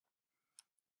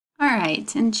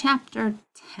right, in chapter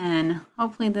 10,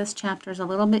 hopefully this chapter is a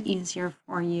little bit easier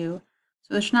for you.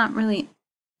 So there's not really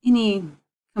any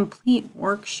complete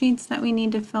worksheets that we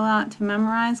need to fill out to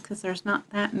memorize because there's not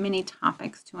that many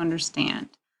topics to understand.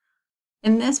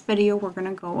 In this video, we're going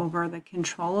to go over the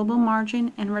controllable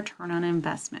margin and return on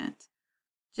investment.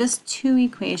 Just two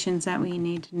equations that we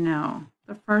need to know.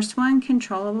 The first one,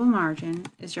 controllable margin,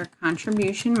 is your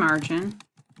contribution margin.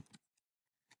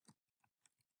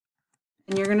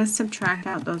 And you're going to subtract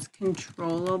out those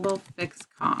controllable fixed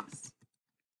costs.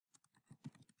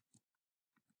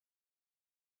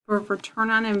 For return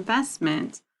on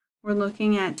investment, we're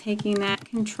looking at taking that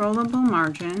controllable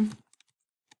margin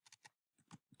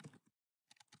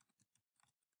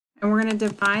and we're going to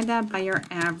divide that by your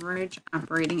average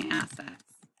operating assets.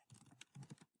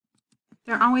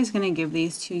 They're always going to give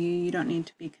these to you. You don't need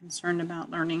to be concerned about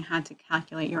learning how to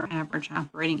calculate your average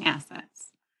operating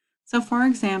assets. So for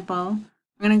example,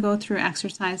 I'm going to go through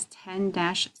exercise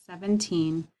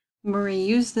 10-17 where we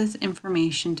use this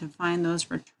information to find those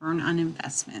return on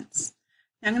investments.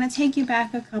 Now I'm going to take you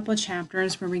back a couple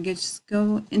chapters where we could just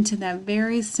go into that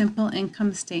very simple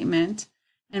income statement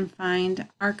and find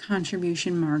our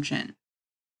contribution margin.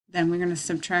 Then we're going to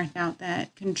subtract out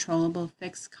that controllable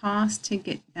fixed cost to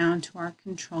get down to our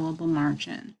controllable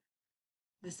margin.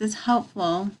 This is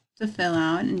helpful to fill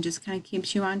out and just kind of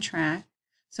keeps you on track.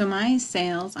 So my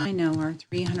sales, I know, are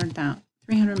 300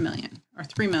 million or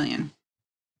 3 million,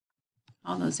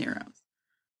 all those zeros.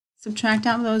 Subtract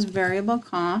out those variable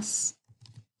costs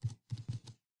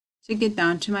to get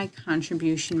down to my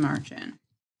contribution margin.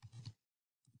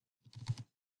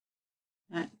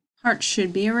 That part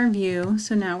should be a review.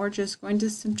 So now we're just going to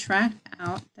subtract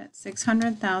out that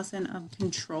 600,000 of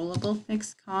controllable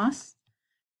fixed costs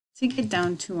to get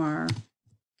down to our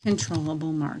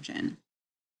controllable margin.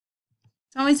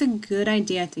 It's always a good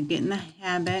idea to get in the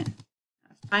habit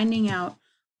of finding out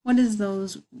what is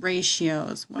those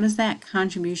ratios. What is that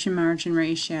contribution margin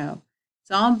ratio?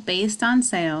 It's all based on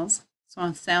sales. So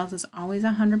if sales is always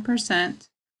 100%,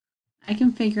 I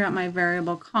can figure out my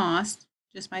variable cost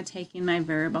just by taking my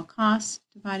variable cost,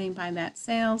 dividing by that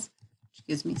sales, which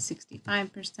gives me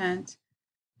 65%,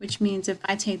 which means if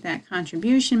I take that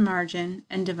contribution margin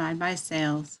and divide by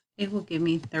sales, it will give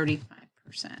me 35%.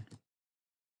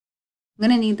 I'm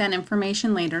going to need that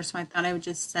information later, so I thought I would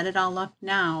just set it all up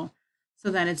now so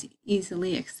that it's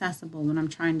easily accessible when I'm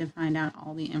trying to find out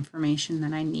all the information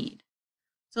that I need.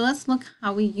 So let's look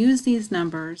how we use these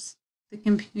numbers to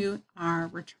compute our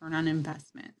return on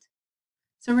investment.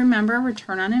 So remember,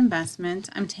 return on investment,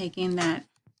 I'm taking that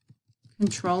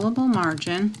controllable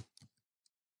margin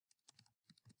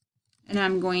and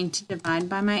I'm going to divide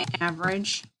by my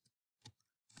average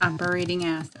operating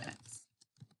assets.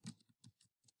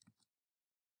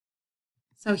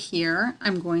 So here,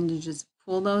 I'm going to just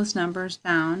pull those numbers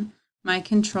down. My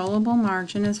controllable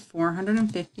margin is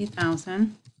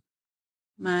 450,000.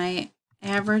 My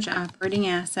average operating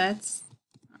assets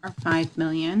are 5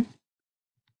 million.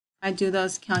 If I do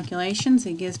those calculations,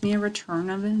 it gives me a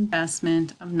return of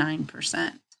investment of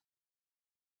 9%.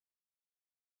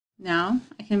 Now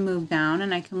I can move down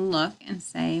and I can look and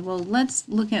say, well, let's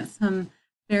look at some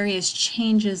various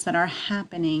changes that are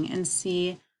happening and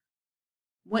see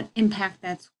what impact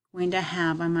that's going to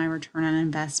have on my return on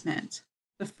investment.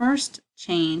 The first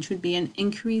change would be an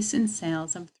increase in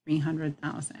sales of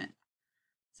 300,000.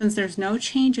 Since there's no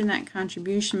change in that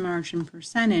contribution margin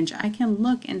percentage, I can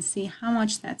look and see how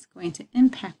much that's going to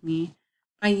impact me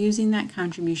by using that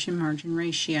contribution margin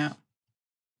ratio.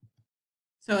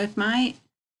 So if my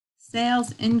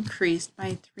sales increased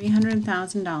by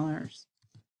 $300,000,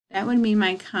 that would mean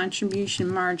my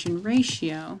contribution margin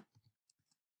ratio,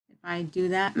 if I do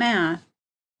that math,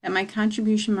 that my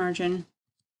contribution margin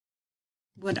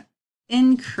would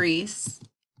increase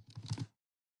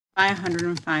by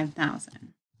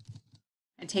 105,000.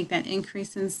 I take that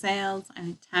increase in sales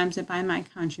and times it by my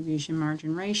contribution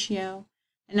margin ratio,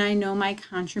 and I know my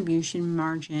contribution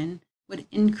margin would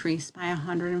increase by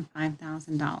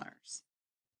 $105,000.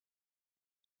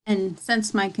 And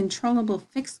since my controllable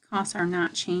fixed costs are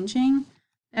not changing,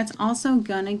 that's also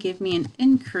going to give me an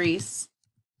increase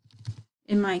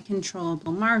in my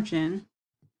controllable margin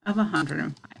of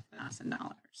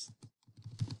 $105,000.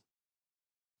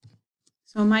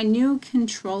 So my new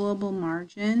controllable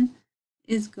margin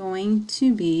is going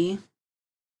to be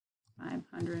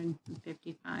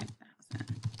 555,000.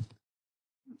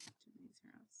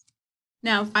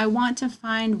 Now, if I want to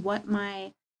find what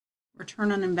my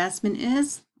return on investment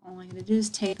is, all I'm going to do is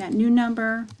take that new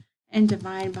number and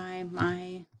divide by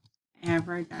my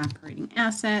average operating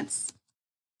assets,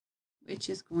 which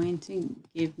is going to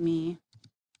give me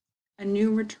a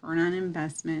new return on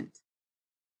investment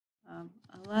of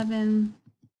 11.1%.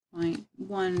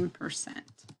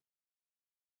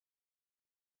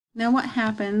 Now what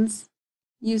happens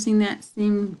using that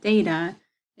same data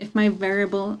if my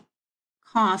variable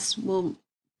cost will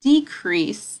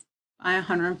decrease by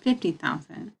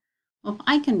 150,000? Well, if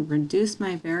I can reduce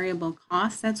my variable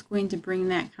cost, that's going to bring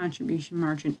that contribution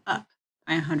margin up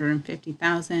by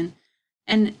 150,000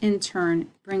 and in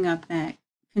turn bring up that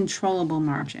controllable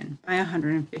margin by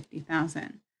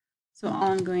 150,000. So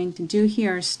all I'm going to do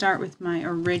here is start with my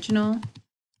original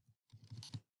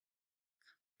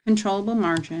controllable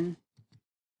margin,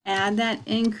 add that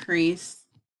increase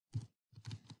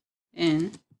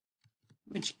in,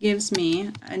 which gives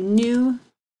me a new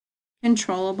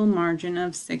controllable margin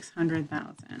of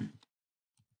 600,000.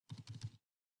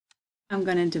 I'm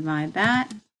going to divide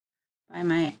that by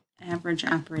my average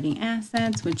operating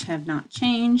assets, which have not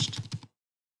changed,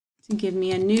 to give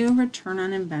me a new return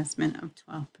on investment of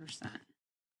 12%.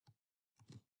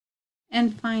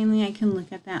 And finally, I can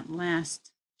look at that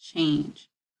last change.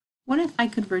 What if I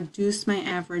could reduce my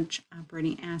average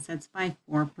operating assets by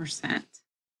 4%?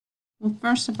 Well,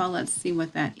 first of all, let's see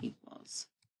what that equals.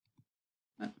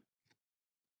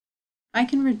 I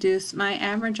can reduce my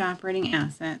average operating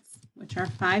assets, which are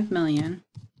 5 million,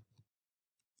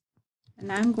 and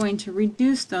I'm going to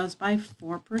reduce those by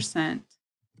 4%.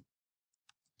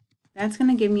 That's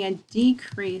going to give me a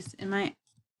decrease in my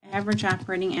average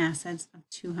operating assets of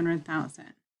 200,000.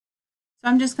 So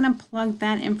I'm just going to plug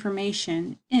that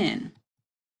information in.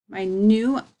 My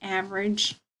new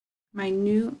average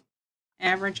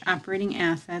operating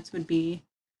assets would be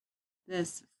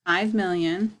this 5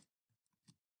 million.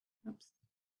 Oops.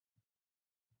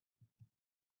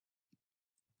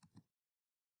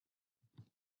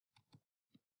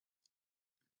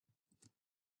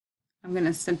 I'm going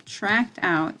to subtract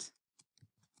out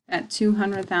that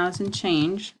 200,000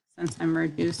 change, since I'm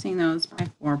reducing those by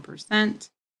 4%,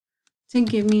 to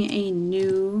give me a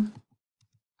new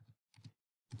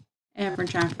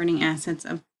average operating assets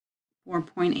of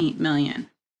 4.8 million.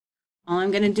 All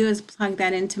I'm going to do is plug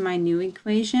that into my new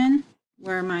equation,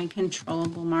 where my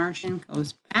controllable margin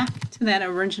goes back to that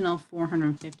original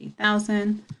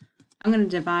 450,000. I'm going to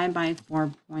divide by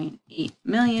 4.8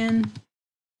 million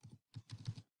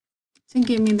to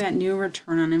give me that new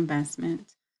return on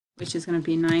investment, which is going to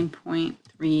be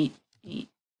 9.38%.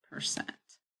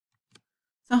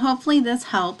 So hopefully this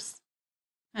helps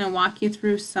kind of walk you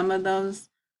through some of those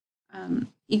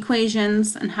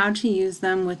equations and how to use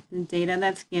them with the data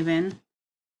that's given.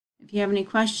 If you have any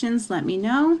questions, let me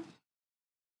know.